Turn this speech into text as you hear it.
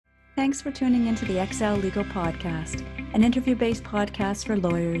Thanks for tuning into the Excel Legal Podcast, an interview-based podcast for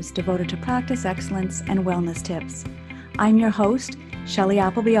lawyers devoted to practice excellence and wellness tips. I'm your host, Shelley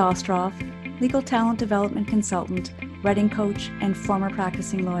Appleby Ostroff, legal talent development consultant, writing coach, and former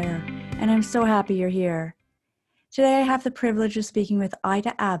practicing lawyer, and I'm so happy you're here. Today I have the privilege of speaking with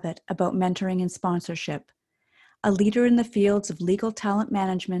Ida Abbott about mentoring and sponsorship. A leader in the fields of legal talent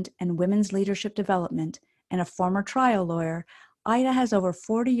management and women's leadership development, and a former trial lawyer, Ida has over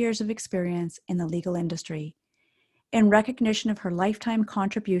 40 years of experience in the legal industry. In recognition of her lifetime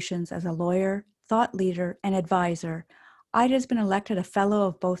contributions as a lawyer, thought leader, and advisor, Ida has been elected a fellow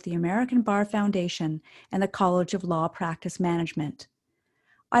of both the American Bar Foundation and the College of Law Practice Management.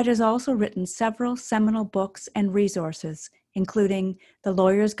 Ida has also written several seminal books and resources, including The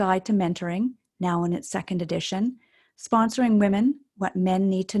Lawyer's Guide to Mentoring, now in its second edition, Sponsoring Women, What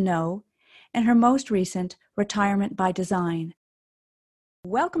Men Need to Know, and her most recent, Retirement by Design.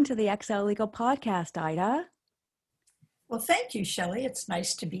 Welcome to the Excel Legal Podcast, Ida. Well, thank you, Shelley. It's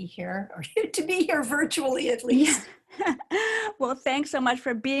nice to be here, or to be here virtually at least. Yeah. Well, thanks so much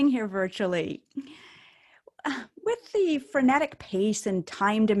for being here virtually. With the frenetic pace and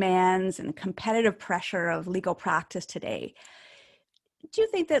time demands and competitive pressure of legal practice today, do you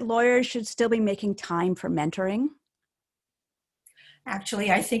think that lawyers should still be making time for mentoring?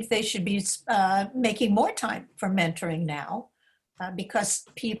 Actually, I think they should be making more time for mentoring now because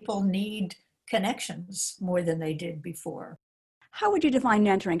people need connections more than they did before. How would you define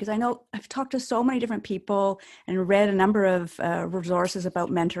mentoring? Because I know I've talked to so many different people and read a number of resources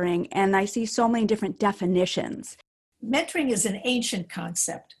about mentoring, and I see so many different definitions. Mentoring is an ancient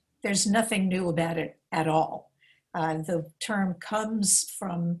concept. There's nothing new about it at all. The term comes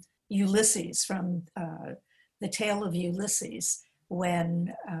from Ulysses, from the tale of Ulysses,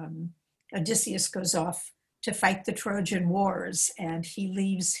 when Odysseus goes off to fight the Trojan Wars, and he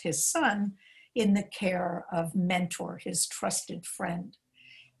leaves his son in the care of Mentor, his trusted friend.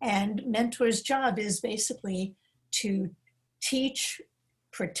 And Mentor's job is basically to teach,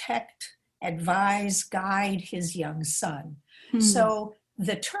 protect, advise, guide his young son. So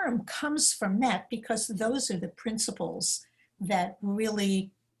the term comes from that because those are the principles that really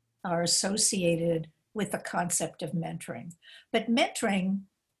are associated with the concept of mentoring. But mentoring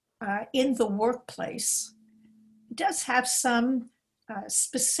in the workplace does have some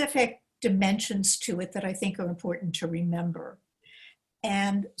specific dimensions to it that I think are important to remember.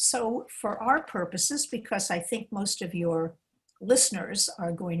 And so for our purposes, because I think most of your listeners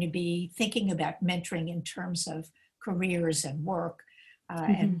are going to be thinking about mentoring in terms of careers and work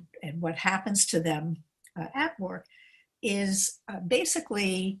and what happens to them at work, is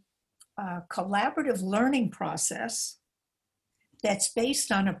basically a collaborative learning process that's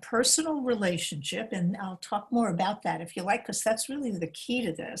based on a personal relationship, and I'll talk more about that if you like, because that's really the key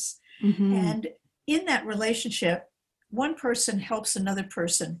to this. And in that relationship, one person helps another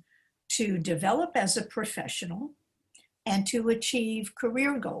person to develop as a professional and to achieve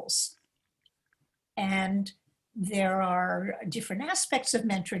career goals. And there are different aspects of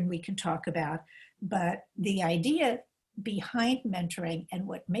mentoring we can talk about, but the idea behind mentoring and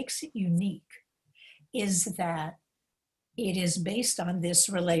what makes it unique is that it is based on this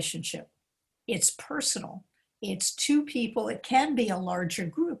relationship. It's personal. It's two people. It can be a larger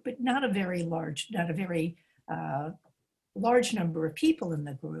group, but not a very large number of people in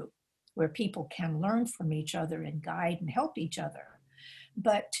the group where people can learn from each other and guide and help each other.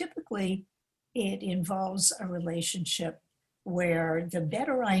 But typically, it involves a relationship where the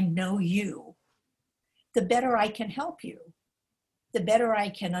better I know you, the better I can help you, the better I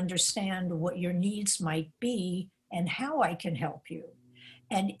can understand what your needs might be and how I can help you.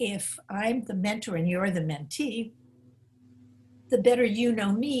 And if I'm the mentor and you're the mentee, the better you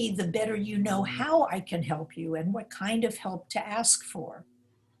know me, the better you know how I can help you and what kind of help to ask for.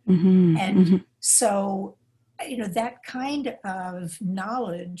 So, that kind of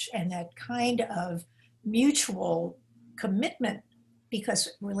knowledge and that kind of mutual commitment,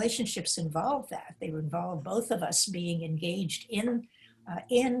 because relationships involve that. They involve both of us being engaged in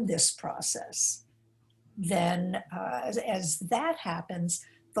this process. Then as that happens,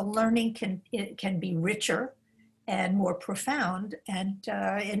 the learning can be richer and more profound, and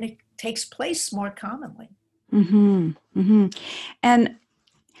it takes place more commonly. And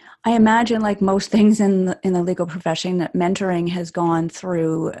I imagine, like most things in the legal profession, that mentoring has gone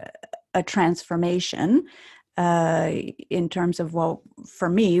through a transformation in terms of, well, for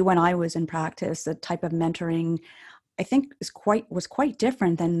me, when I was in practice, the type of mentoring I think was quite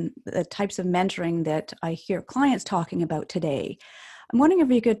different than the types of mentoring that I hear clients talking about today. I'm wondering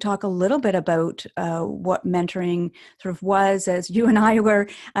if you could talk a little bit about what mentoring sort of was as you and I were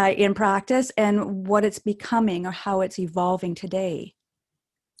in practice, and what it's becoming or how it's evolving today.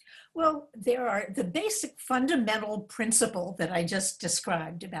 Well, there are the basic fundamental principle that I just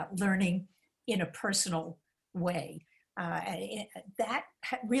described about learning in a personal way. That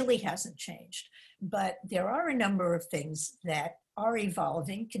really hasn't changed. But there are a number of things that are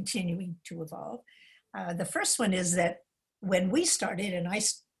evolving, continuing to evolve. The first one is that when we started, and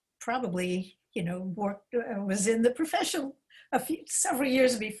probably, worked, was in the profession several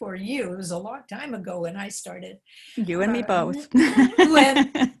years before you. It was a long time ago when I started. You and me both.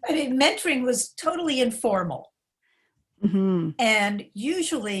 Mentoring was totally informal. Mm-hmm. And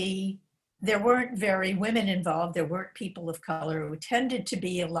usually there weren't very women involved. There weren't people of color. It tended to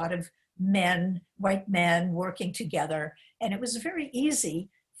be a lot of men, white men working together. And it was very easy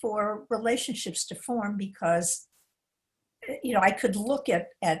for relationships to form because, I could look at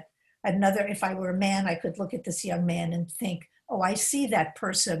another, if I were a man, I could look at this young man and think, oh, I see that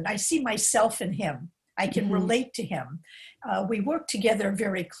person. I see myself in him. I can Mm-hmm. relate to him. We worked together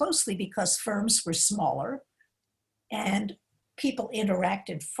very closely because firms were smaller and people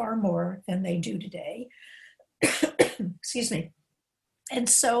interacted far more than they do today. Excuse me. And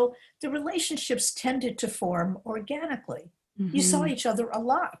so the relationships tended to form organically. Mm-hmm. You saw each other a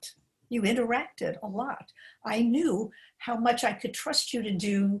lot. You interacted a lot. I knew how much I could trust you to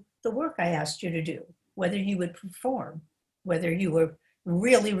do the work I asked you to do, whether you would perform, whether you were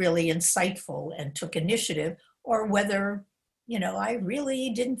really, really insightful and took initiative, or whether, I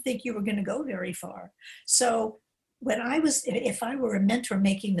really didn't think you were going to go very far. So if I were a mentor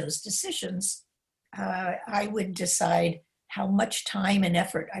making those decisions, I would decide how much time and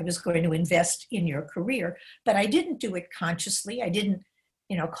effort I was going to invest in your career, but I didn't do it consciously. I didn't,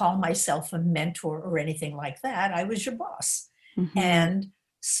 call myself a mentor or anything like that. I was your boss. Mm-hmm. And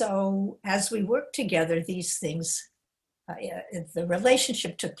so as we worked together, these things, the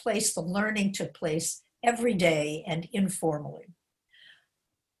relationship took place, the learning took place every day and informally.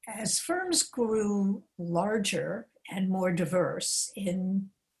 As firms grew larger and more diverse,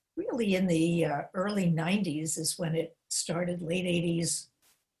 really in the early 90s is when it started, late 80s,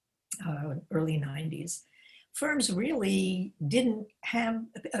 early 90s, firms really didn't have,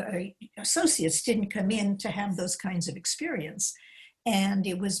 associates didn't come in to have those kinds of experience. And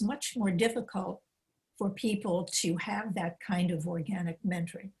it was much more difficult for people to have that kind of organic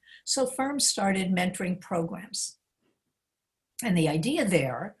mentoring. So firms started mentoring programs. And the idea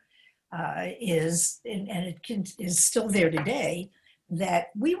there is, and it is still there today, that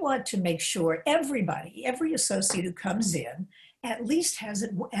we want to make sure every associate who comes in at least has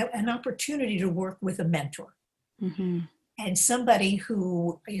an opportunity to work with a mentor. Mm-hmm. And somebody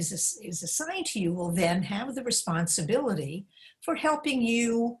who is assigned to you will then have the responsibility for helping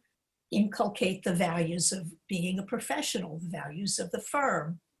you inculcate the values of being a professional, the values of the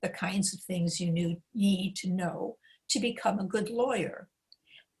firm, the kinds of things you need to know to become a good lawyer.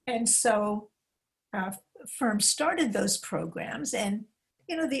 And so firms started those programs, and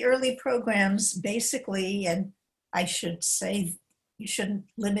the early programs basically, and I should say you shouldn't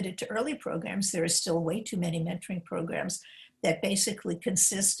limit it to early programs. There are still way too many mentoring programs that basically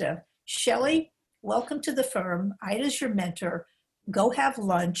consist of, Shelley, welcome to the firm. Ida's your mentor. Go have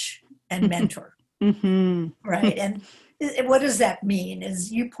lunch and mentor. Mm-hmm. Right. And what does that mean?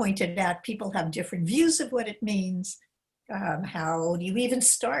 As you pointed out, people have different views of what it means. How do you even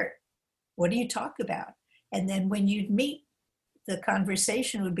start? What do you talk about? And then when you'd meet, the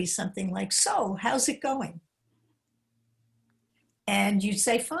conversation would be something like, so how's it going? And you'd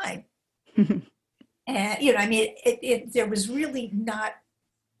say, fine. And, there was really not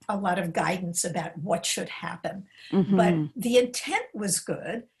a lot of guidance about what should happen. Mm-hmm. But the intent was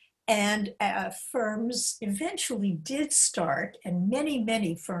good. And firms eventually did start, and many,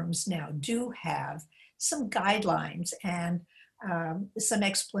 many firms now do have some guidelines and some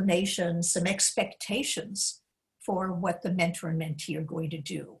explanations, some expectations for what the mentor and mentee are going to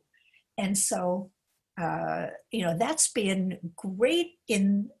do. And so, that's been great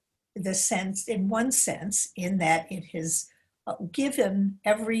in one sense, in that it has given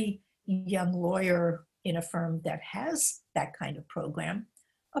every young lawyer in a firm that has that kind of program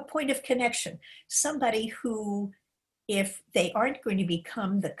a point of connection. Somebody who, if they aren't going to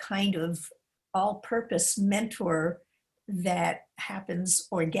become the kind of all-purpose mentor that happens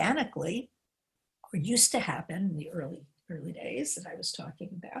organically, or used to happen in the early days that I was talking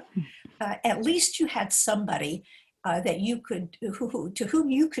about, at least you had somebody that you could, to whom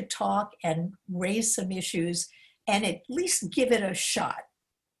you could talk and raise some issues and at least give it a shot.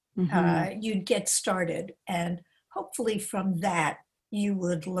 Mm-hmm. You'd get started, and hopefully from that, you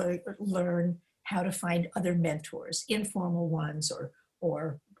would learn how to find other mentors, informal ones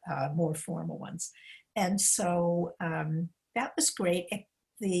or more formal ones. And so that was great.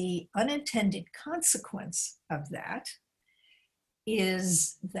 The unintended consequence of that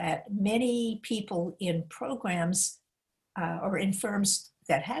is that many people in programs or in firms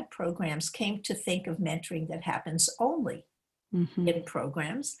that had programs came to think of mentoring that happens only in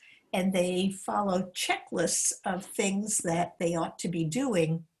programs, and they follow checklists of things that they ought to be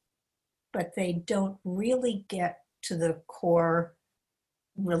doing, but they don't really get to the core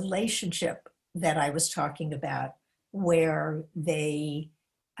relationship that I was talking about, where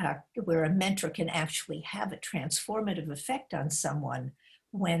where a mentor can actually have a transformative effect on someone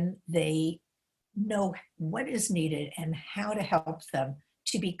when they know what is needed and how to help them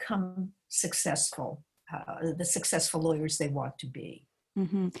to become successful, the successful lawyers they want to be.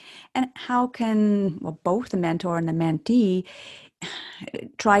 Mm-hmm. And how can, well, both the mentor and the mentee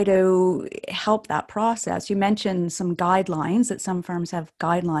try to help that process? You mentioned some guidelines, that some firms have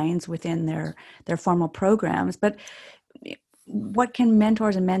guidelines within their formal programs, but what can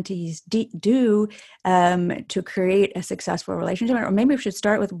mentors and mentees do to create a successful relationship? Or maybe we should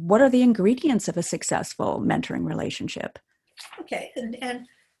start with, what are the ingredients of a successful mentoring relationship? Okay, and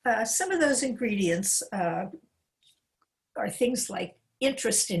some of those ingredients are things like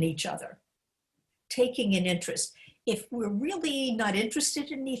interest in each other, taking an interest. If we're really not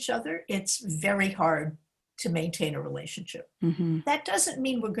interested in each other, it's very hard to maintain a relationship. Mm-hmm. That doesn't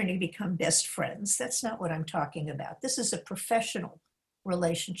mean we're going to become best friends. That's not what I'm talking about. This is a professional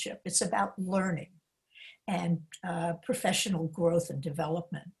relationship. It's about learning and professional growth and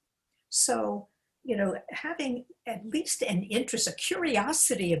development. So, having at least an interest, a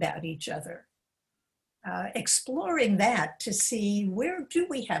curiosity about each other, exploring that to see where do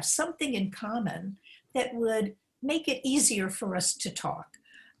we have something in common that would make it easier for us to talk,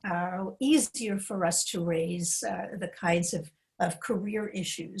 easier for us to raise the kinds of career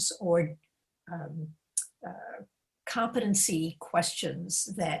issues or competency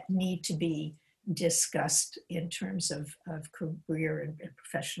questions that need to be discussed in terms of career and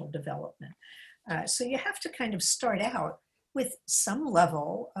professional development. So you have to kind of start out with some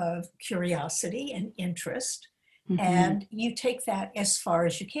level of curiosity and interest, mm-hmm. and you take that as far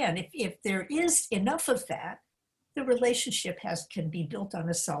as you can. If there is enough of that, the relationship can be built on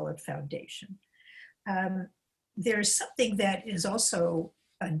a solid foundation. There's something that is also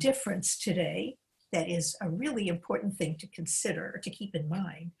a difference today that is a really important thing to consider, to keep in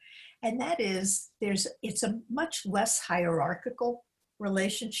mind, and that is it's a much less hierarchical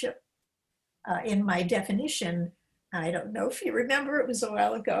relationship. In my definition, I don't know if you remember, it was a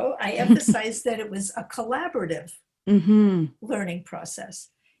while ago, I emphasized that it was a collaborative mm-hmm. learning process.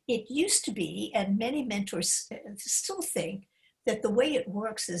 It used to be, and many mentors still think, that the way it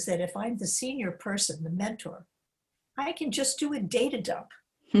works is that if I'm the senior person, the mentor, I can just do a data dump.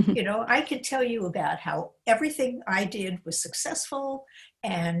 I can tell you about how everything I did was successful,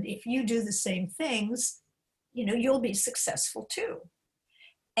 and if you do the same things, you'll be successful too.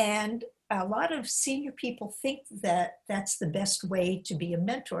 And a lot of senior people think that that's the best way to be a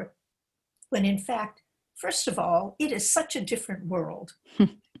mentor, when in fact, first of all, it is such a different world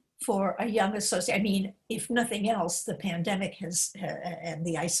for a young associate. I mean, if nothing else, the pandemic and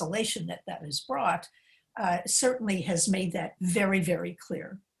the isolation that has brought certainly has made that very, very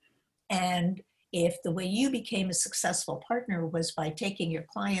clear. And if the way you became a successful partner was by taking your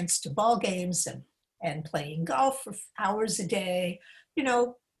clients to ball games and playing golf for hours a day,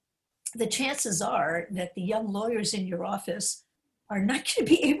 the chances are that the young lawyers in your office are not going to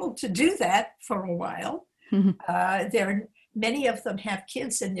be able to do that for a while. Mm-hmm. Many of them have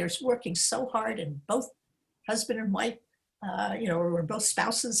kids and they're working so hard, and both husband and wife, or both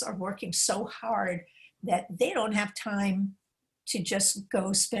spouses are working so hard that they don't have time to just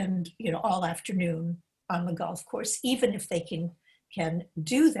go spend, all afternoon on the golf course, even if they can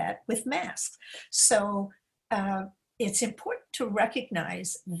do that with masks. So it's important to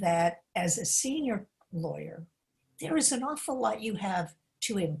recognize that as a senior lawyer, there is an awful lot you have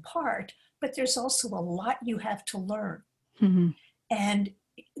to impart, but there's also a lot you have to learn. Mm-hmm. And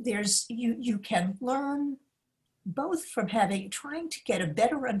you can learn both from trying to get a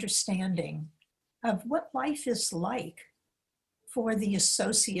better understanding of what life is like for the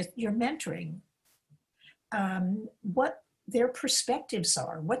associate you're mentoring, what their perspectives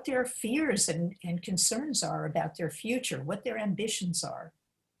are, what their fears and concerns are about their future, what their ambitions are.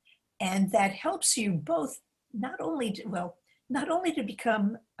 And that helps you both not only to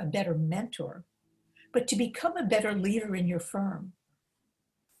become a better mentor, but to become a better leader in your firm.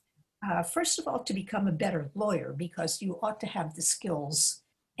 first of all, to become a better lawyer, because you ought to have the skills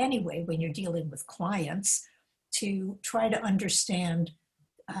anyway when you're dealing with clients to try to understand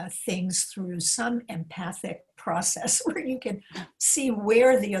things through some empathic process where you can see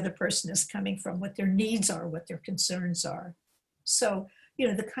where the other person is coming from, what their needs are, what their concerns are. So,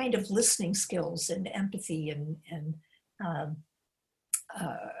 the kind of listening skills and empathy and um,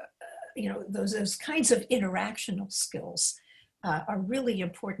 those kinds of interactional skills are really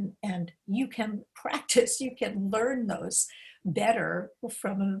important, and you can learn those better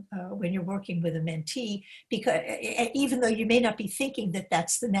from when you're working with a mentee, because even though you may not be thinking that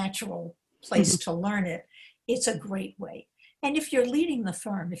that's the natural place to learn it, it's a great way. And if you're leading the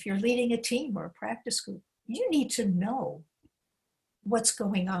firm, if you're leading a team or a practice group, you need to know what's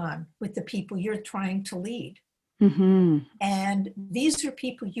going on with the people you're trying to lead. Mm-hmm. And these are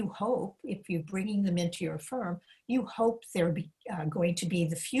people you hope, if you're bringing them into your firm, you hope they're going to be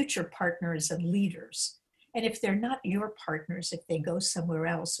the future partners and leaders. And if they're not your partners, if they go somewhere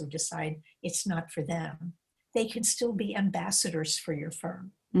else or decide it's not for them, they can still be ambassadors for your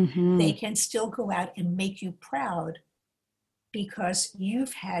firm. Mm-hmm. They can still go out and make you proud because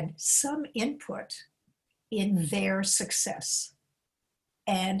you've had some input in their success.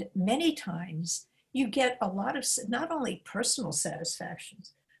 And many times you get a lot of not only personal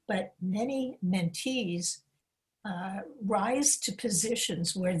satisfactions, but many mentees rise to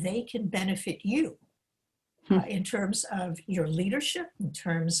positions where they can benefit you in terms of your leadership, in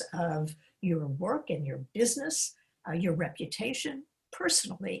terms of your work and your business, your reputation,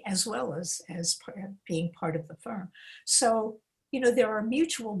 personally, as well as being part of the firm. So, there are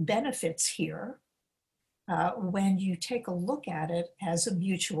mutual benefits here when you take a look at it as a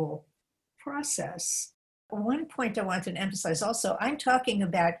mutual process. One point I want to emphasize also, I'm talking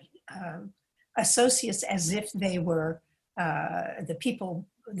about associates as if they were the people,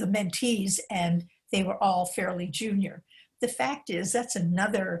 the mentees, and they were all fairly junior. The fact is, that's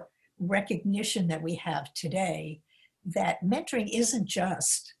another recognition that we have today, that mentoring isn't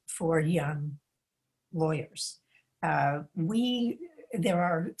just for young lawyers. There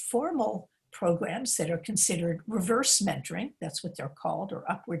are formal programs that are considered reverse mentoring, that's what they're called, or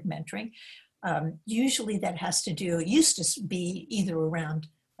upward mentoring. Usually that has to do, it used to be either around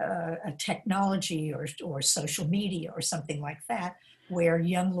a technology or social media or something like that, where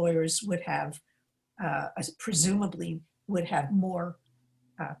young lawyers would have, presumably would have more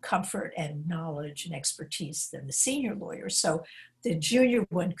comfort and knowledge and expertise than the senior lawyers. So the junior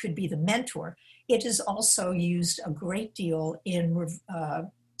one could be the mentor. It is also used a great deal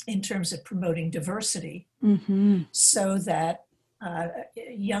in terms of promoting diversity, mm-hmm. so that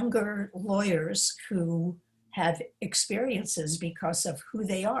younger lawyers who have experiences because of who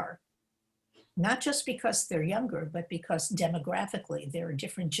they are, not just because they're younger, but because demographically they're a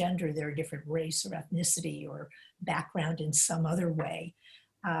different gender, they're a different race or ethnicity or background in some other way,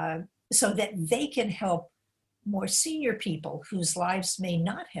 so that they can help more senior people whose lives may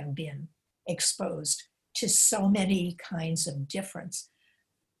not have been exposed to so many kinds of difference.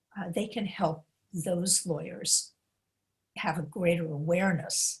 They can help those lawyers have a greater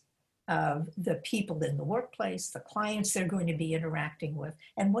awareness of the people in the workplace, the clients they're going to be interacting with,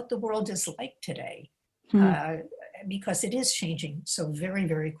 and what the world is like today, because it is changing so very,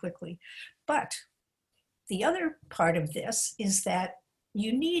 very quickly. But the other part of this is that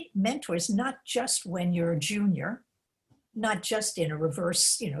you need mentors, not just when you're a junior, not just in a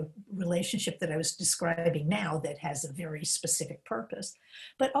reverse, relationship that I was describing now that has a very specific purpose,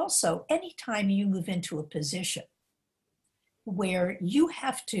 but also anytime you move into a position where you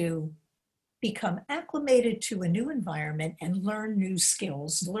have to become acclimated to a new environment and learn new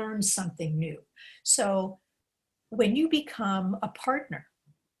skills, learn something new. So when you become a partner,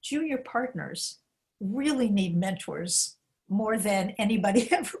 junior partners really need mentors more than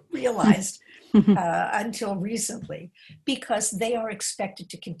anybody ever realized until recently, because they are expected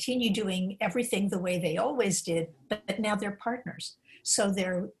to continue doing everything the way they always did, but now they're partners. So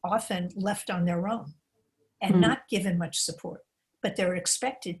they're often left on their own and not given much support, but they're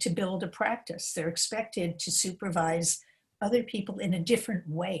expected to build a practice. They're expected to supervise other people in a different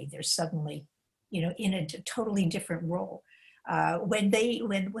way. They're suddenly, in a totally different role. When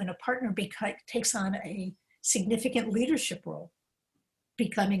a partner takes on a significant leadership role,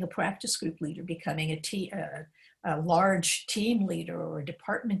 becoming a practice group leader, becoming a large team leader or a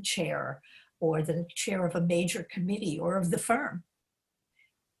department chair or the chair of a major committee or of the firm,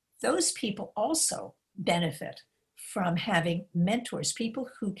 those people also benefit from having mentors, people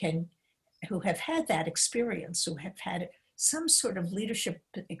who have had that experience, who have had some sort of leadership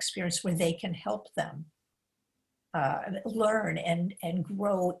experience where they can help them learn and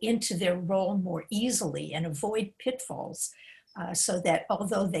grow into their role more easily and avoid pitfalls, so that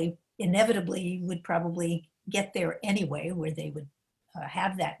although they inevitably would probably get there anyway, where they would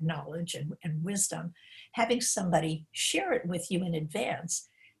have that knowledge and wisdom, having somebody share it with you in advance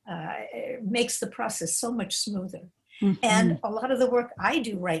makes the process so much smoother. Mhm. And a lot of the work I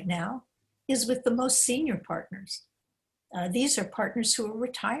do right now is with the most senior partners. These are partners who are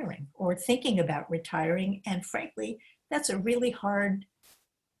retiring or thinking about retiring. And frankly, that's a really hard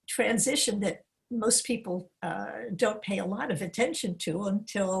transition that most people don't pay a lot of attention to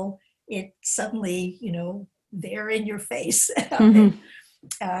until it suddenly, they're in your face. Mhm.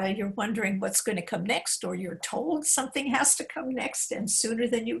 And you're wondering what's going to come next, or you're told something has to come next and sooner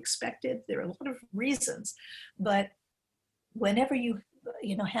than you expected. There are a lot of reasons. But whenever you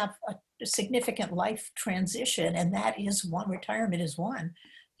have a significant life transition, and that is one, retirement is one,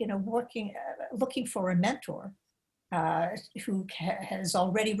 looking for a mentor who has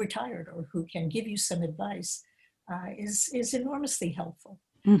already retired or who can give you some advice is enormously helpful.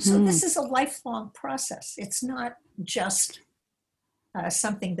 So Mhm. this is a lifelong process. It's not just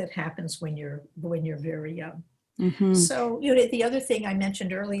something that happens when you're very young. Mhm. So the other thing I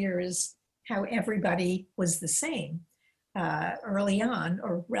mentioned earlier is how everybody was the same early on,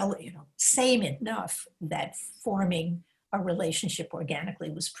 or same enough that forming a relationship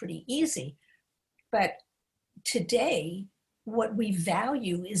organically was pretty easy. But today, what we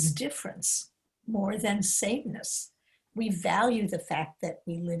value is difference more than sameness. We value the fact that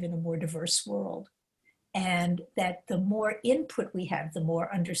we live in a more diverse world, and that the more input we have, the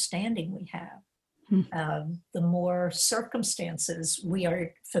more understanding we have, the more circumstances we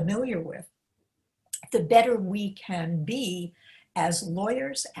are familiar with, the better we can be as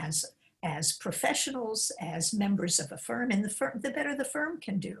lawyers, as professionals, as members of a firm. And the better the firm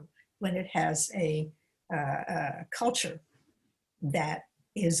can do when it has a culture that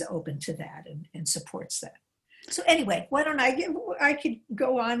is open to that and supports that. So anyway, why don't I could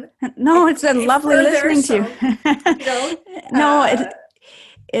go on. No, it's a lovely further, listening so, to you. No,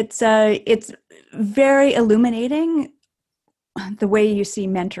 it's very illuminating the way you see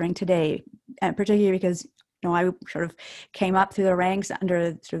mentoring today, and particularly because I sort of came up through the ranks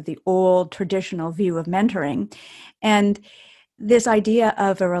under sort of the old traditional view of mentoring, and this idea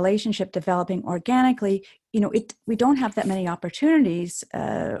of a relationship developing organically, we don't have that many opportunities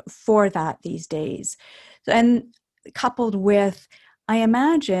for that these days. And coupled with, I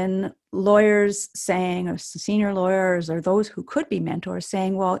imagine lawyers saying, or senior lawyers, or those who could be mentors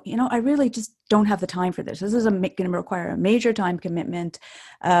saying, well, I really just don't have the time for this. This is going to require a major time commitment.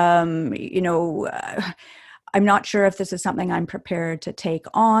 I'm not sure if this is something I'm prepared to take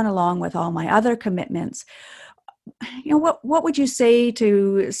on along with all my other commitments. What would you say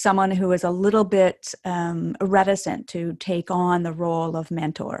to someone who is a little bit reticent to take on the role of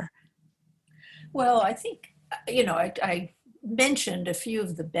mentor? Well, I think, I mentioned a few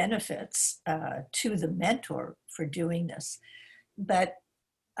of the benefits to the mentor for doing this, but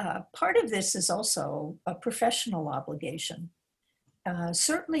part of this is also a professional obligation.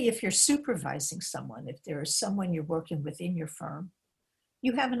 Certainly, if you're supervising someone, if there is someone you're working with in your firm,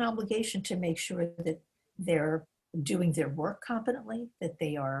 you have an obligation to make sure that they're doing their work competently, that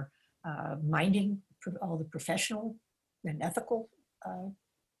they are minding all the professional and ethical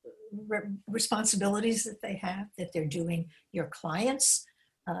responsibilities that they have, that they're doing your clients,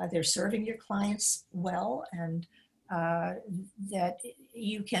 they're serving your clients well, and that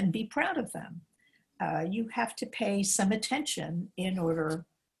you can be proud of them. You have to pay some attention in order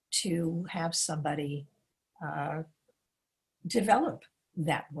to have somebody develop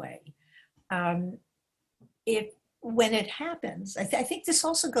that way. When it happens, I think this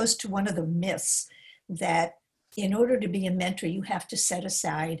also goes to one of the myths that in order to be a mentor, you have to set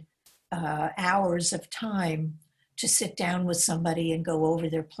aside hours of time to sit down with somebody and go over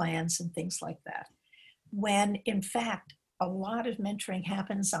their plans and things like that. When in fact, a lot of mentoring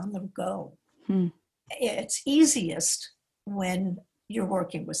happens on the go. It's easiest when you're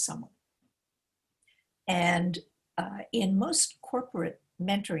working with someone. And in most corporate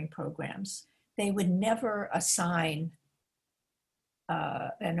mentoring programs, they would never assign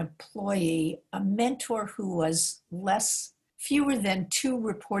an employee a mentor who was fewer than 2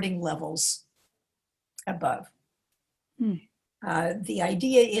 reporting levels above. The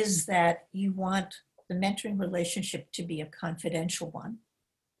idea is that you want the mentoring relationship to be a confidential one,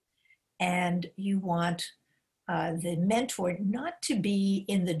 and you want the mentor not to be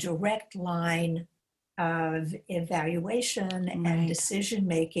in the direct line of evaluation and decision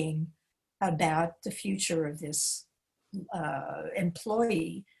making about the future of this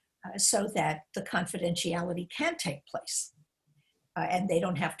employee, so that the confidentiality can take place. And they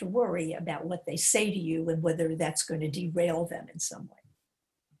don't have to worry about what they say to you and whether that's going to derail them in some way.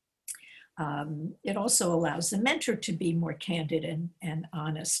 It also allows the mentor to be more candid and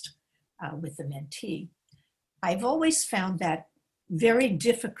honest with the mentee. I've always found that very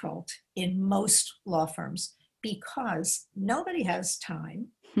difficult in most law firms because nobody has time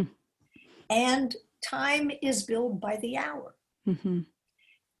and time is billed by the hour. Mm-hmm.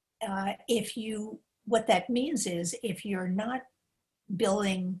 What that means is if you're not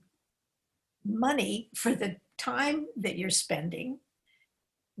billing money for the time that you're spending,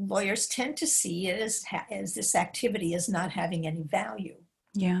 lawyers tend to see it as this activity as not having any value.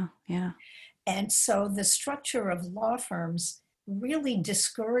 Yeah, yeah. And so the structure of law firms really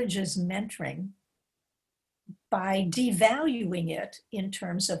discourages mentoring by devaluing it in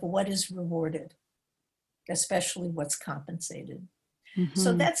terms of what is rewarded, especially what's compensated. Mm-hmm.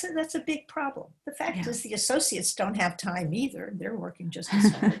 So that's a big problem. The fact is the associates don't have time either. They're working just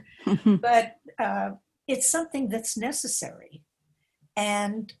as hard. But it's something that's necessary.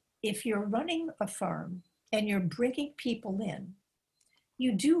 And if you're running a firm and you're bringing people in,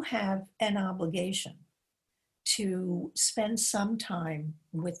 you do have an obligation to spend some time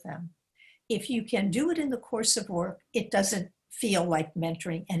with them. If you can do it in the course of work, it doesn't feel like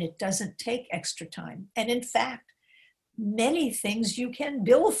mentoring and it doesn't take extra time. And in fact, many things you can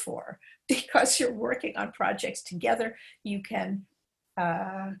bill for because you're working on projects together. You can,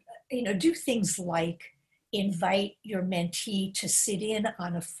 do things like invite your mentee to sit in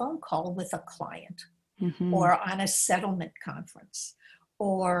on a phone call with a client or on a settlement conference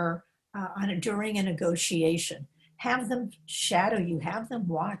or during a negotiation. Have them shadow you, have them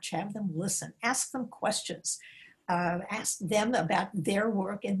watch, have them listen, ask them questions, ask them about their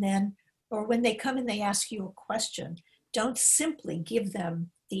work, and then, or when they come and they ask you a question, don't simply give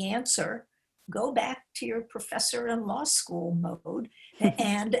them the answer. Go back to your professor in law school mode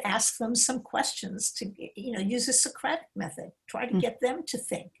and ask them some questions to, use a Socratic method. Try to get them to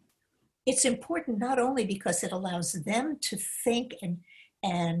think. It's important not only because it allows them to think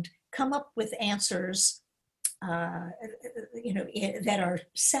and come up with answers, that are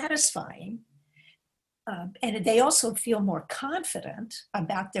satisfying, and they also feel more confident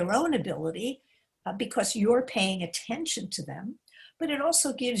about their own ability because you're paying attention to them, but it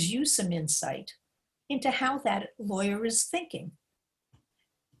also gives you some insight into how that lawyer is thinking.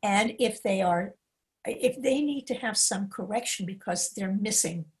 And if they need to have some correction because they're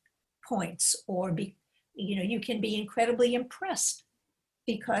missing points, or you can be incredibly impressed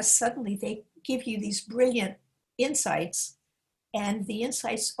because suddenly they give you these brilliant insights, and the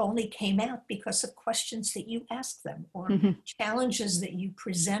insights only came out because of questions that you asked them or challenges that you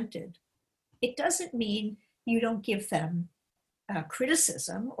presented. It doesn't mean you don't give them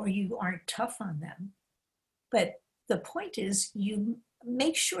criticism or you aren't tough on them. But the point is you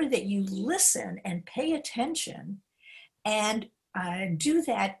make sure that you listen and pay attention and do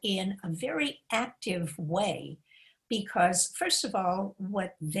that in a very active way. Because first of all,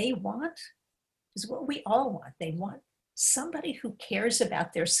 what they want is what we all want. They want somebody who cares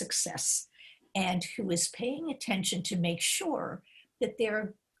about their success and who is paying attention to make sure that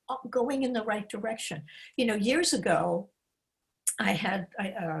they're going in the right direction. Years ago,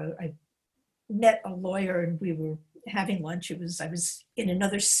 I met a lawyer and we were having lunch. I was in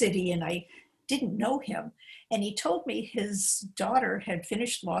another city and I didn't know him. And he told me his daughter had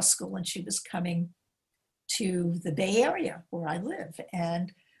finished law school and she was coming to the Bay Area where I live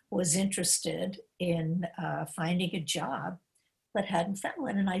and was interested in finding a job, but hadn't found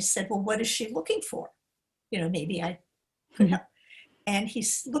one. And I said, well, what is she looking for? Maybe I could help. And he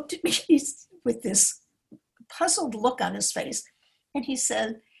looked at me with this puzzled look on his face. And he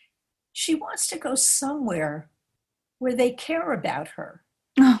said, she wants to go somewhere where they care about her.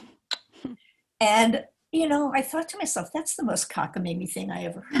 And, I thought to myself, that's the most cockamamie thing I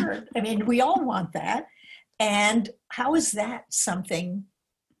ever heard. I mean, we all want that. And how is that something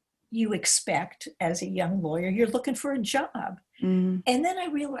you expect as a young lawyer? You're looking for a job. And then I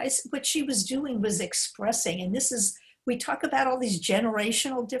realized what she was doing was expressing, and we talk about all these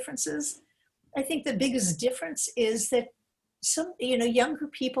generational differences. I think the biggest difference is that some, younger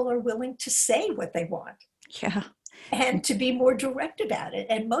people are willing to say what they want. Yeah. And to be more direct about it.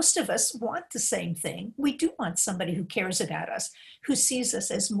 And most of us want the same thing. We do want somebody who cares about us, who sees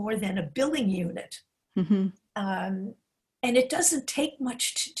us as more than a billing unit. And it doesn't take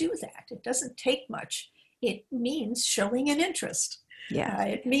much to do that. It doesn't take much. It means showing an interest. Yeah.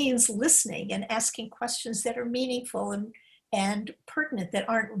 It means listening and asking questions that are meaningful and pertinent, that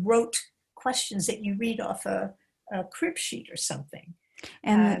aren't rote questions that you read off a crib sheet or something.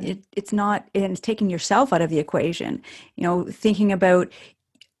 And it's not, and it's taking yourself out of the equation, thinking about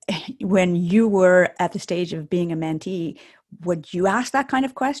when you were at the stage of being a mentee, would you ask that kind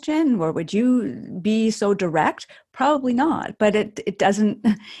of question, or would you be so direct? Probably not. But it doesn't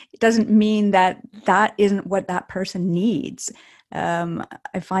mean that isn't what that person needs.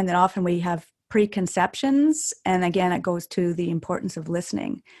 I find that often we have preconceptions, and again, it goes to the importance of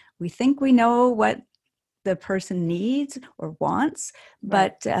listening. We think we know what the person needs or wants,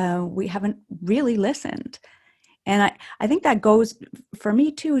 but we haven't really listened. And I think that goes for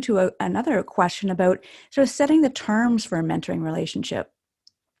me too to another question about sort of setting the terms for a mentoring relationship.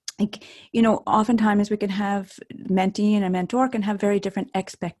 Like, oftentimes we can have mentee and a mentor can have very different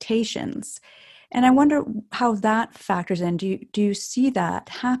expectations. And I wonder how that factors in. Do you see that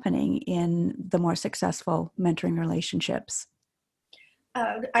happening in the more successful mentoring relationships?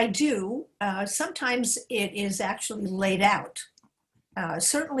 I do. Sometimes it is actually laid out.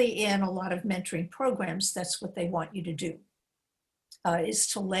 Certainly in a lot of mentoring programs, that's what they want you to do, is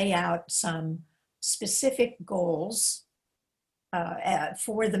to lay out some specific goals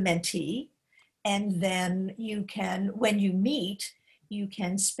for the mentee. And then you can, when you meet, you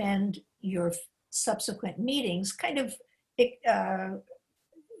can spend your subsequent meetings kind of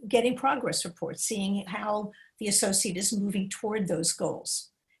getting progress reports, seeing how the associate is moving toward those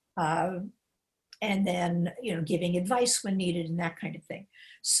goals. And then, giving advice when needed and that kind of thing.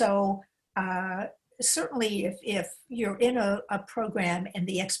 So certainly if you're in a program and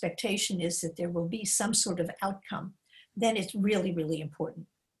the expectation is that there will be some sort of outcome, then it's really, really important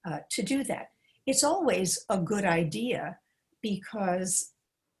to do that. It's always a good idea, because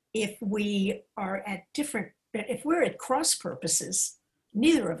if we are if we're at cross purposes,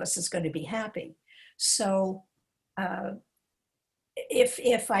 neither of us is going to be happy. So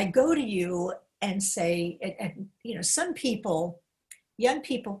if I go to you and say, some people, young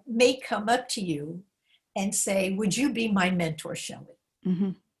people may come up to you and say, would you be my mentor, Shelley? Mm-hmm.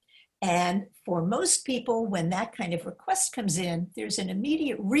 And for most people, when that kind of request comes in, there's an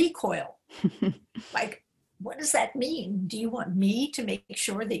immediate recoil. Like, what does that mean? Do you want me to make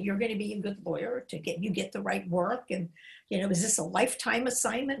sure that you're going to be a good lawyer, to get the right work? And, is this a lifetime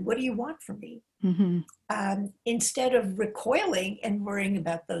assignment? What do you want from me? Mm-hmm. Instead of recoiling and worrying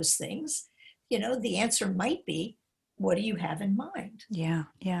about those things, the answer might be, what do you have in mind? Yeah.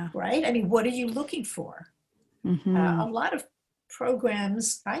 Right? I mean, what are you looking for? Mm-hmm. A lot of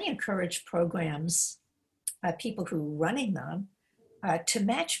programs, I encourage programs, people who are running them, to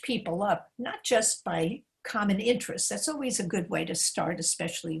match people up, not just by common interests. That's always a good way to start,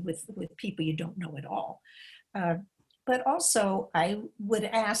 especially with people you don't know at all. But also, I would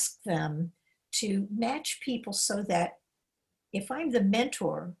ask them to match people so that if I'm the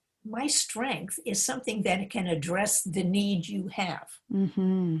mentor, my strength is something that can address the need you have.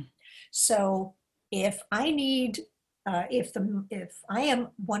 Mm-hmm. So if I need, if I am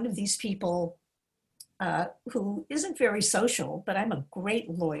one of these people who isn't very social, but I'm a great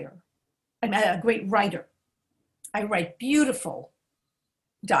lawyer, I'm a great writer. I write beautiful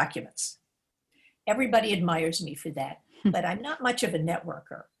documents. Everybody admires me for that, but I'm not much of a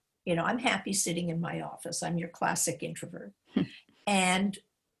networker. I'm happy sitting in my office. I'm your classic introvert. And,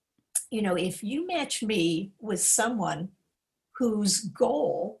 if you match me with someone whose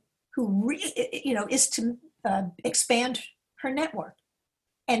goal, is to expand her network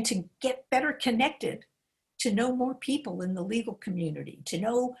and to get better connected, to know more people in the legal community, to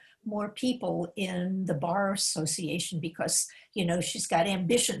know more people in the bar association, because, she's got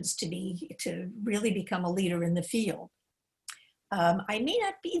ambitions to really become a leader in the field. I may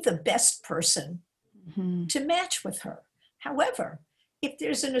not be the best person Mm-hmm. to match with her. However, if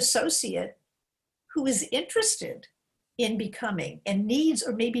there's an associate who is interested in becoming and needs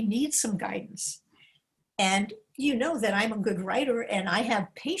some guidance, and that I'm a good writer and I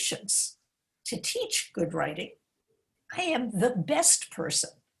have patience to teach good writing, I am the best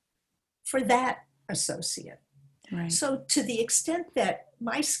person for that associate. Right. So to the extent that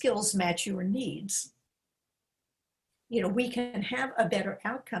my skills match your needs, we can have a better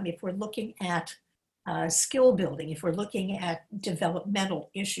outcome if we're looking at skill building, if we're looking at developmental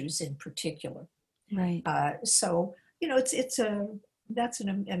issues in particular. Right. So, that's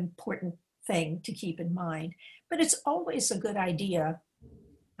an important thing to keep in mind. But it's always a good idea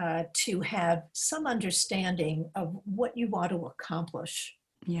to have some understanding of what you want to accomplish.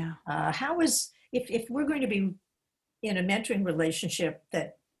 Yeah. If we're going to be in a mentoring relationship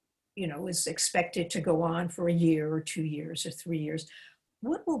that, is expected to go on for a year or 2 years or 3 years,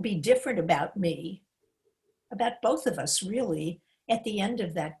 what will be different about me, about both of us really, at the end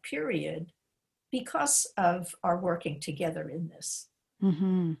of that period, because of our working together in this?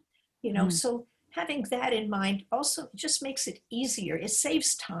 Mm-hmm. So having that in mind also just makes it easier. It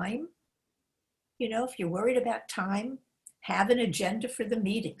saves time. If you're worried about time, have an agenda for the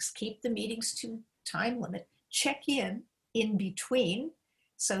meetings, keep the meetings to time limit, check in between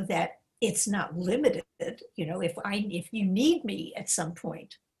so that it's not limited. If you need me at some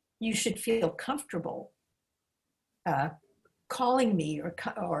point, you should feel comfortable calling me or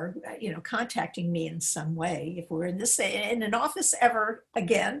contacting me in some way. If we're in an office ever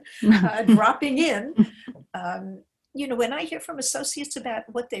again, dropping in. When I hear from associates about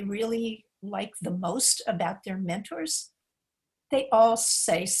what they really like the most about their mentors, they all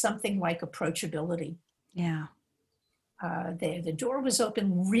say something like approachability. Yeah. The door was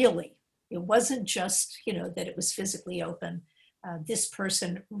open, really. It wasn't just, that it was physically open. This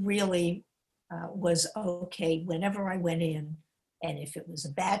person really was okay whenever I went in. And if it was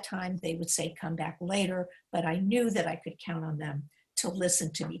a bad time, they would say, come back later. But I knew that I could count on them to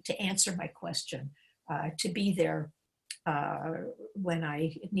listen to me, to answer my question, to be there when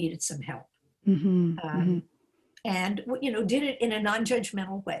I needed some help. Mm-hmm. Mm-hmm. And, did it in a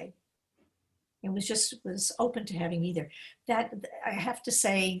non-judgmental way. It was open to having either. That, I have to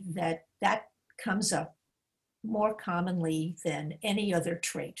say that comes up more commonly than any other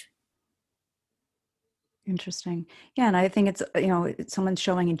trait. Interesting. Yeah. And I think it's, someone's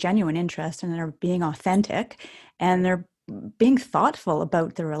showing a genuine interest and they're being authentic and they're being thoughtful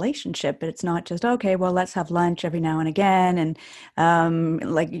about the relationship, but it's not just, okay, well, let's have lunch every now and again.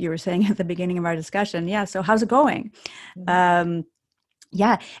 And like you were saying at the beginning of our discussion, yeah, so how's it going? Mm-hmm.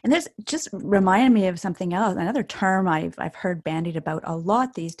 Yeah. And this just reminded me of something else, another term I've heard bandied about a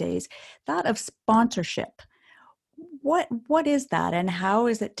lot these days, that of sponsorship. What is that, and how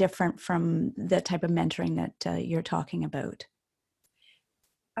is it different from the type of mentoring that you're talking about?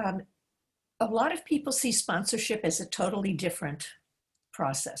 A lot of people see sponsorship as a totally different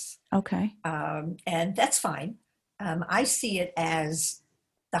process. Okay. And that's fine. I see it as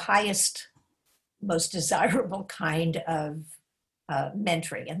the highest, most desirable kind of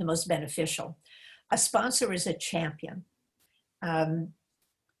mentoring and the most beneficial. A sponsor is a champion.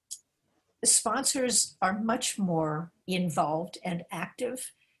 Sponsors are much more involved and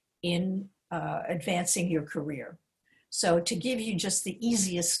active in advancing your career. So to give you just the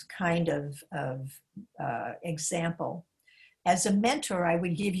easiest kind of example, as a mentor, I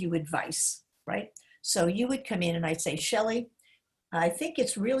would give you advice, right? So you would come in and I'd say, Shelley, I think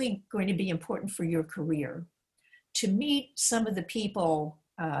it's really going to be important for your career to meet some of the people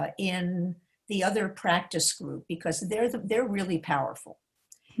in the other practice group because they're really powerful.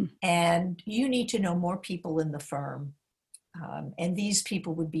 And you need to know more people in the firm. And these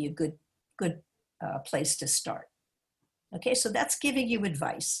people would be a good place to start. Okay, so that's giving you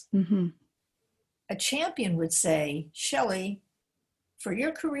advice. Mm-hmm. A champion would say, Shelley, for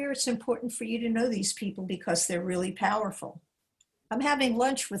your career, it's important for you to know these people because they're really powerful. I'm having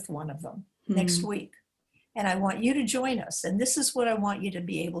lunch with one of them next week, and I want you to join us. And this is what I want you to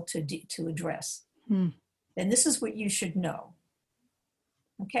be able to address. And this is what you should know.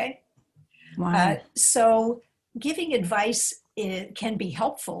 Okay? Wow. So giving advice can be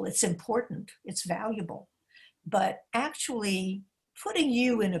helpful. It's important. It's valuable. But actually putting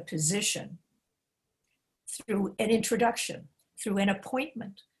you in a position through an introduction, through an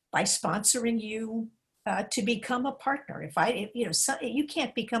appointment, by sponsoring you to become a partner. You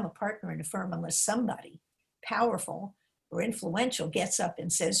can't become a partner in a firm unless somebody powerful or influential gets up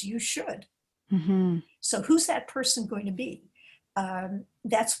and says you should. Mm-hmm. So who's that person going to be?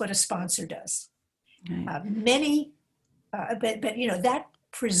 That's what a sponsor does. Right. But that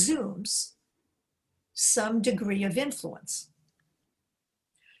presumes some degree of influence.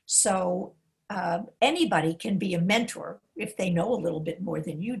 So anybody can be a mentor if they know a little bit more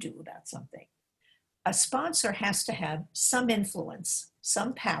than you do about something. A sponsor has to have some influence,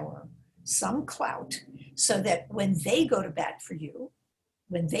 some power, some clout, so that when they go to bat for you,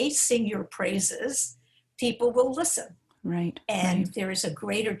 when they sing your praises, people will listen. Right. And there is a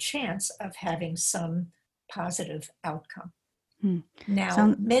greater chance of having some positive outcome.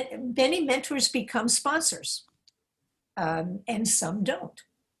 Now, many mentors become sponsors, and some don't.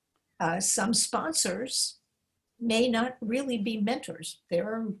 Some sponsors may not really be mentors.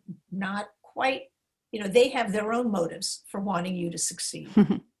 They're not quite, they have their own motives for wanting you to succeed.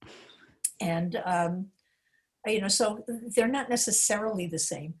 And, so they're not necessarily the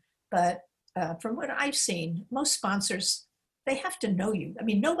same. But from what I've seen, most sponsors, they have to know you. I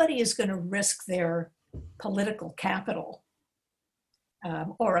mean, nobody is going to risk their political capital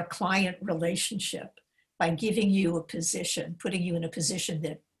or a client relationship by giving you a position, putting you in a position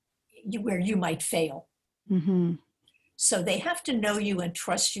where you might fail. Mm-hmm. So they have to know you and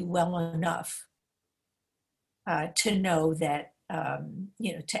trust you well enough to know that,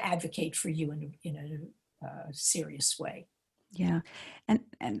 to advocate for you in a serious way. Yeah. And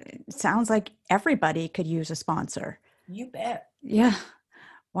it sounds like everybody could use a sponsor. You bet. Yeah.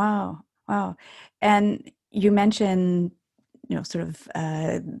 Wow. Wow. And you mentioned, sort of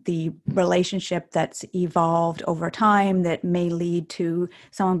the relationship that's evolved over time that may lead to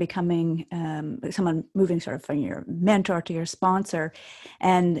someone moving sort of from your mentor to your sponsor,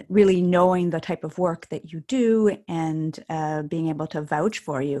 and really knowing the type of work that you do and being able to vouch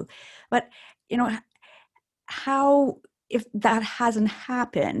for you. But, how, if that hasn't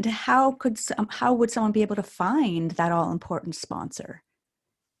happened, how would someone be able to find that all important sponsor?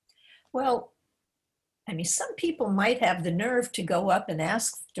 Well, I mean, some people might have the nerve to go up and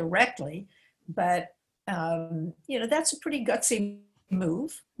ask directly, but that's a pretty gutsy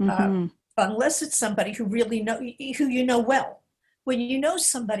move, Mm-hmm. unless it's somebody who who you know well. When you know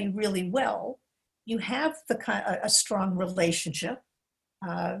somebody really well, you have a strong relationship.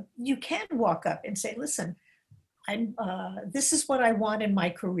 You can walk up and say, "Listen, this is what I want in my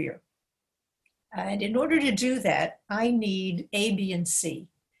career, and in order to do that, I need A, B, and C.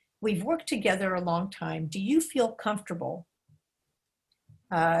 We've worked together a long time. Do you feel comfortable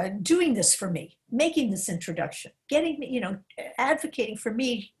doing this for me, making this introduction, advocating for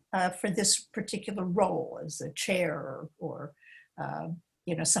me for this particular role as a chair or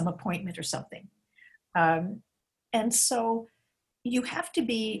some appointment or something?" And so you have to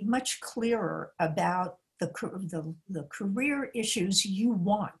be much clearer about the career issues you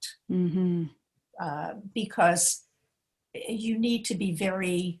want, Mm-hmm. because you need to be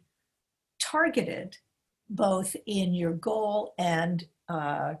very targeted, both in your goal and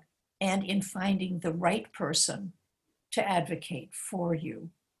in finding the right person to advocate for you.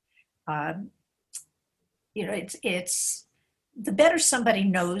 It's the better somebody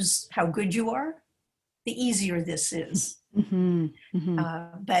knows how good you are, the easier this is. Mm-hmm.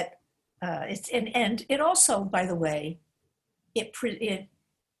 Mm-hmm. But it's and it also, by the way, it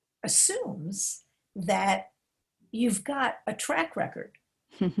assumes that you've got a track record.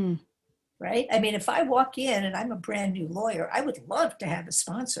 Mm-hmm. Right? I mean, if I walk in and I'm a brand new lawyer, I would love to have a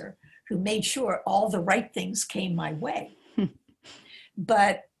sponsor who made sure all the right things came my way.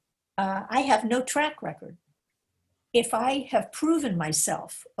 But I have no track record. If I have proven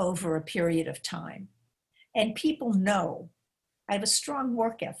myself over a period of time, and people know I have a strong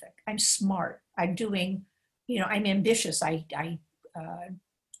work ethic, I'm smart, I'm doing, I'm ambitious, I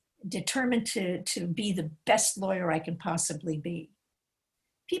determined to be the best lawyer I can possibly be.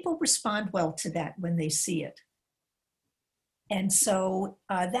 People respond well to that when they see it. And so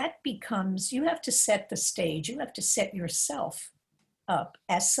that becomes, you have to set the stage, you have to set yourself up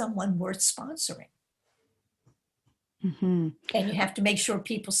as someone worth sponsoring. Mm-hmm. And you have to make sure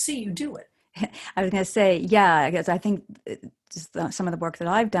people see you do it. I was going to say, yeah, because I think just some of the work that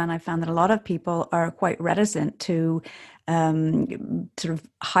I've done, I found that a lot of people are quite reticent to sort of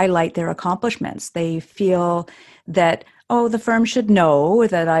highlight their accomplishments. They feel that, oh, the firm should know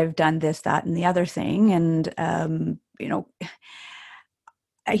that I've done this, that, and the other thing. And,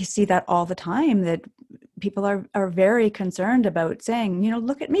 I see that all the time, that people are very concerned about saying,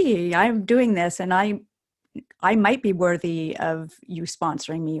 look at me, I'm doing this, and I might be worthy of you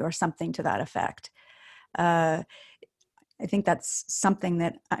sponsoring me, or something to that effect. I think that's something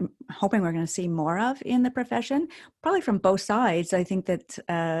that I'm hoping we're going to see more of in the profession, probably from both sides. I think that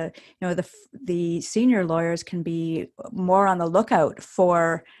the senior lawyers can be more on the lookout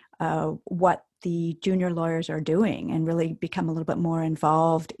for what the junior lawyers are doing, and really become a little bit more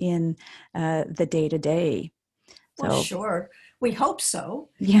involved in the day-to-day. Well, sure. We hope so.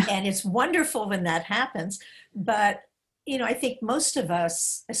 Yeah. And it's wonderful when that happens. But, I think most of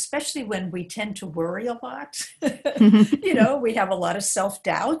us, especially when we tend to worry a lot, we have a lot of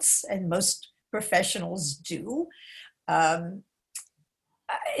self-doubts, and most professionals do.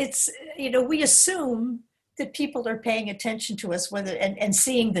 We assume that people are paying attention to us, and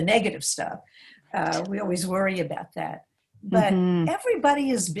seeing the negative stuff. We always worry about that. But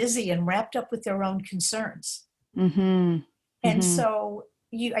everybody is busy and wrapped up with their own concerns. Mm-hmm. And so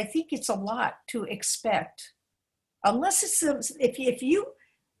I think it's a lot to expect, unless if you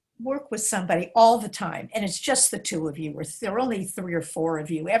work with somebody all the time and it's just the two of you, or there are only 3 or 4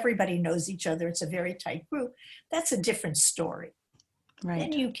 of you, everybody knows each other, it's a very tight group, that's a different story. Right.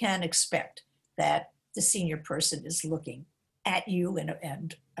 And you can expect that the senior person is looking at you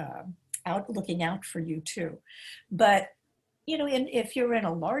and looking out for you too. But if you're in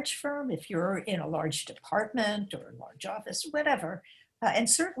a large firm, if you're in a large department or a large office, whatever, and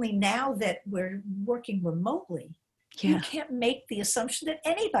certainly now that we're working remotely, You Yeah. can't make the assumption that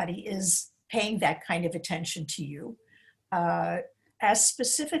anybody is paying that kind of attention to you as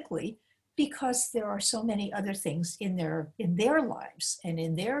specifically, because there are so many other things in their lives and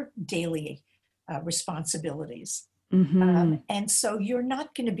in their daily responsibilities. Mm-hmm. And so you're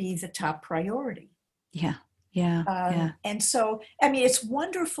not going to be the top priority. Yeah. Yeah. Yeah. And so, I mean, it's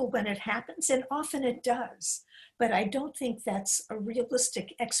wonderful when it happens, and often it does, but I don't think that's a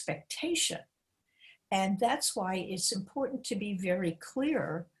realistic expectation. And that's why it's important to be very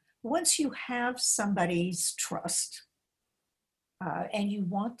clear once you have somebody's trust and you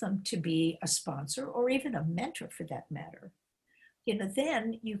want them to be a sponsor or even a mentor for that matter,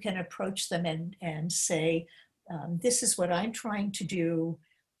 then you can approach them and say, this is what I'm trying to do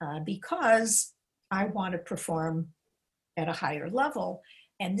because I want to perform at a higher level.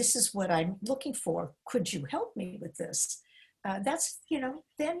 And this is what I'm looking for. Could you help me with this?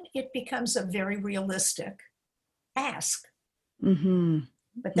 Then it becomes a very realistic ask. Mm-hmm.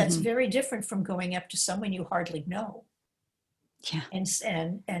 But that's very different from going up to someone you hardly know. Yeah. And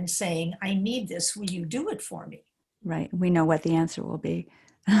saying, I need this. Will you do it for me? Right. We know what the answer will be.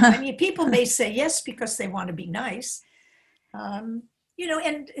 I mean, people may say yes because they want to be nice. And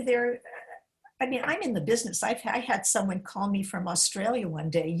I'm in the business. I had someone call me from Australia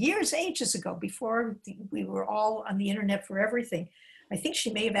one day, ages ago, before we were all on the internet for everything. I think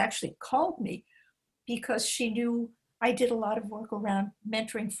she may have actually called me because she knew I did a lot of work around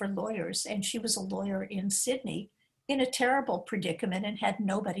mentoring for lawyers, and she was a lawyer in Sydney in a terrible predicament and had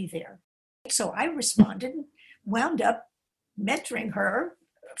nobody there. So I responded and wound up mentoring her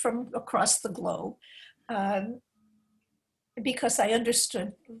from across the globe. Because I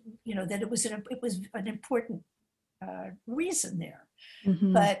understood, that it was an important reason there.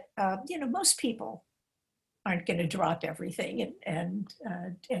 Mm-hmm. But most people aren't going to drop everything and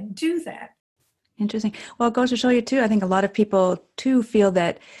do that. Interesting. Well, it goes to show you too. I think a lot of people too feel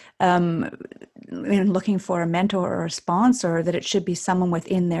that looking for a mentor or a sponsor, that it should be someone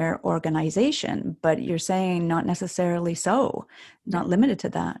within their organization. But you're saying not necessarily so, not limited to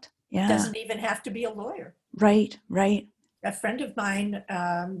that. Yeah. Doesn't even have to be a lawyer. Right. Right. A friend of mine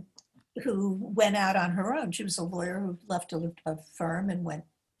who went out on her own, she was a lawyer who left a firm and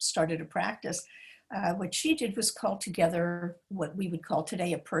started a practice. What she did was call together what we would call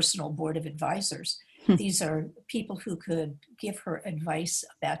today a personal board of advisors. These are people who could give her advice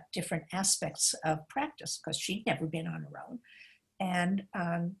about different aspects of practice because she'd never been on her own. And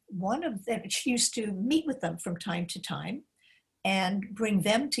one of them, she used to meet with them from time to time and bring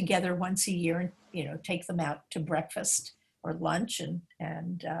them together once a year and take them out to breakfast or lunch and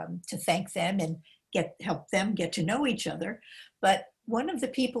to thank them and help them get to know each other. But one of the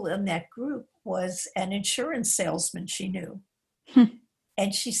people in that group was an insurance salesman she knew.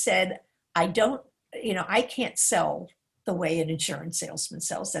 And she said, I can't sell the way an insurance salesman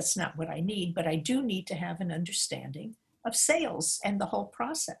sells. That's not what I need, but I do need to have an understanding of sales and the whole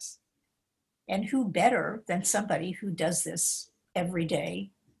process. And who better than somebody who does this every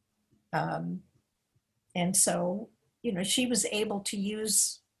day? And so, she was able to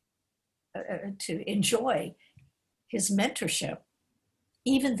to enjoy his mentorship,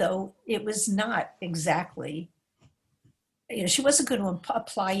 even though it was not exactly, she wasn't going to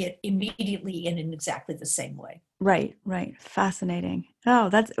apply it immediately and in exactly the same way. Right, right. Fascinating. Oh,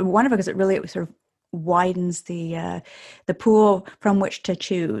 that's wonderful because it really sort of widens the pool from which to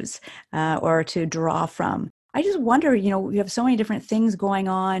choose or to draw from. I just wonder, you have so many different things going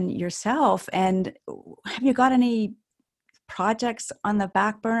on yourself, and have you got any projects on the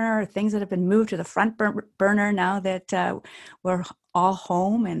back burner or things that have been moved to the front burner now that we're all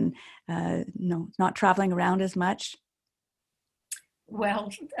home and not traveling around as much?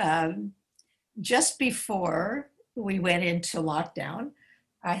 Well, just before we went into lockdown,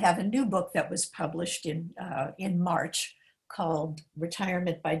 I have a new book that was published in March called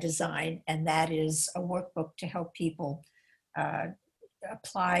Retirement by Design, and that is a workbook to help people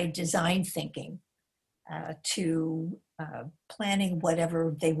apply design thinking to planning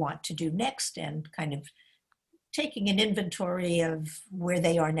whatever they want to do next and kind of taking an inventory of where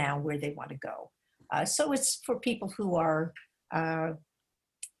they are now, where they want to go. So it's for people who are, in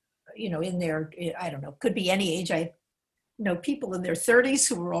their, I don't know, could be any age. I know people in their 30s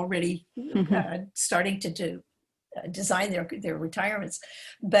who are already starting to design their retirements.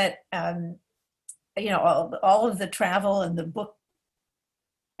 But, all of the travel and the book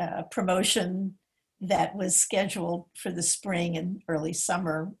promotion that was scheduled for the spring and early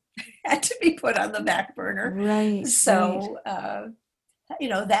summer had to be put on the back burner. Right. So,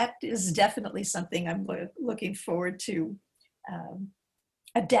 that is definitely something I'm looking forward to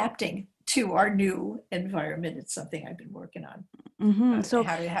adapting to our new environment. It's something I've been working on. So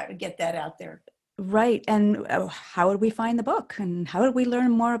how to get that out there. right. And how would we find the book, and how would we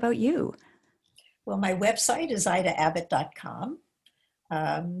learn more about you? Well, my website is idaabbott.com,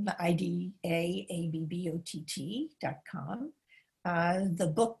 IDAABBOTT.com.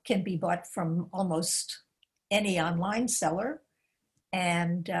 The book can be bought from almost any online seller,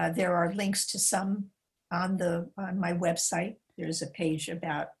 and there are links to some on my website. There's a page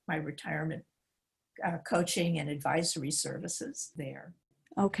about my retirement coaching and advisory services there.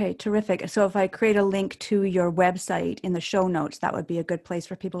 Okay, terrific. So if I create a link to your website in the show notes, that would be a good place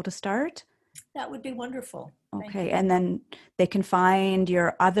for people to start? That would be wonderful. Okay, and then they can find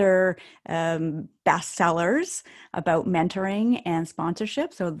your other bestsellers about mentoring and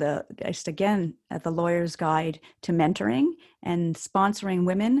sponsorship. So the Lawyer's Guide to Mentoring and Sponsoring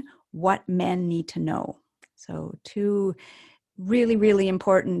Women, What Men Need to Know. So two really, really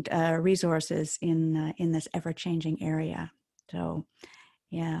important resources in this ever-changing area. So,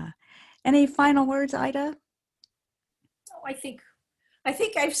 yeah. Any final words, Ida? Oh, I think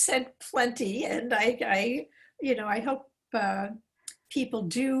I've said plenty, and I hope people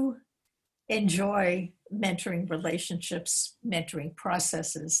do enjoy mentoring relationships, mentoring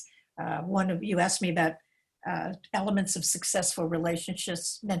processes. You asked me about elements of successful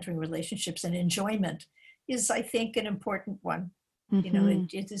relationships, mentoring relationships, and enjoyment is, I think, an important one. Mm-hmm.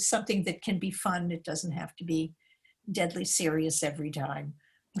 It is something that can be fun. It doesn't have to be deadly serious every time.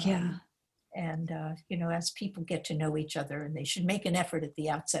 Yeah. And, as people get to know each other, and they should make an effort at the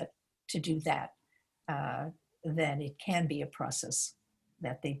outset to do that, then it can be a process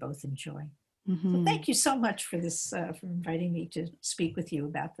that they both enjoy. Mm-hmm. So thank you so much for this, for inviting me to speak with you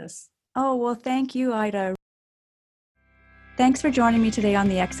about this. Oh, well, thank you, Ida. Thanks for joining me today on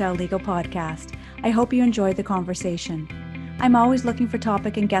the XL Legal Podcast. I hope you enjoyed the conversation. I'm always looking for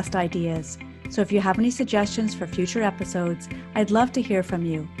topic and guest ideas. So if you have any suggestions for future episodes, I'd love to hear from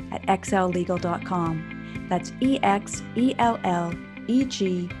you at exellegal.com. That's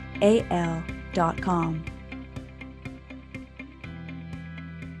EXELLEGAL.com.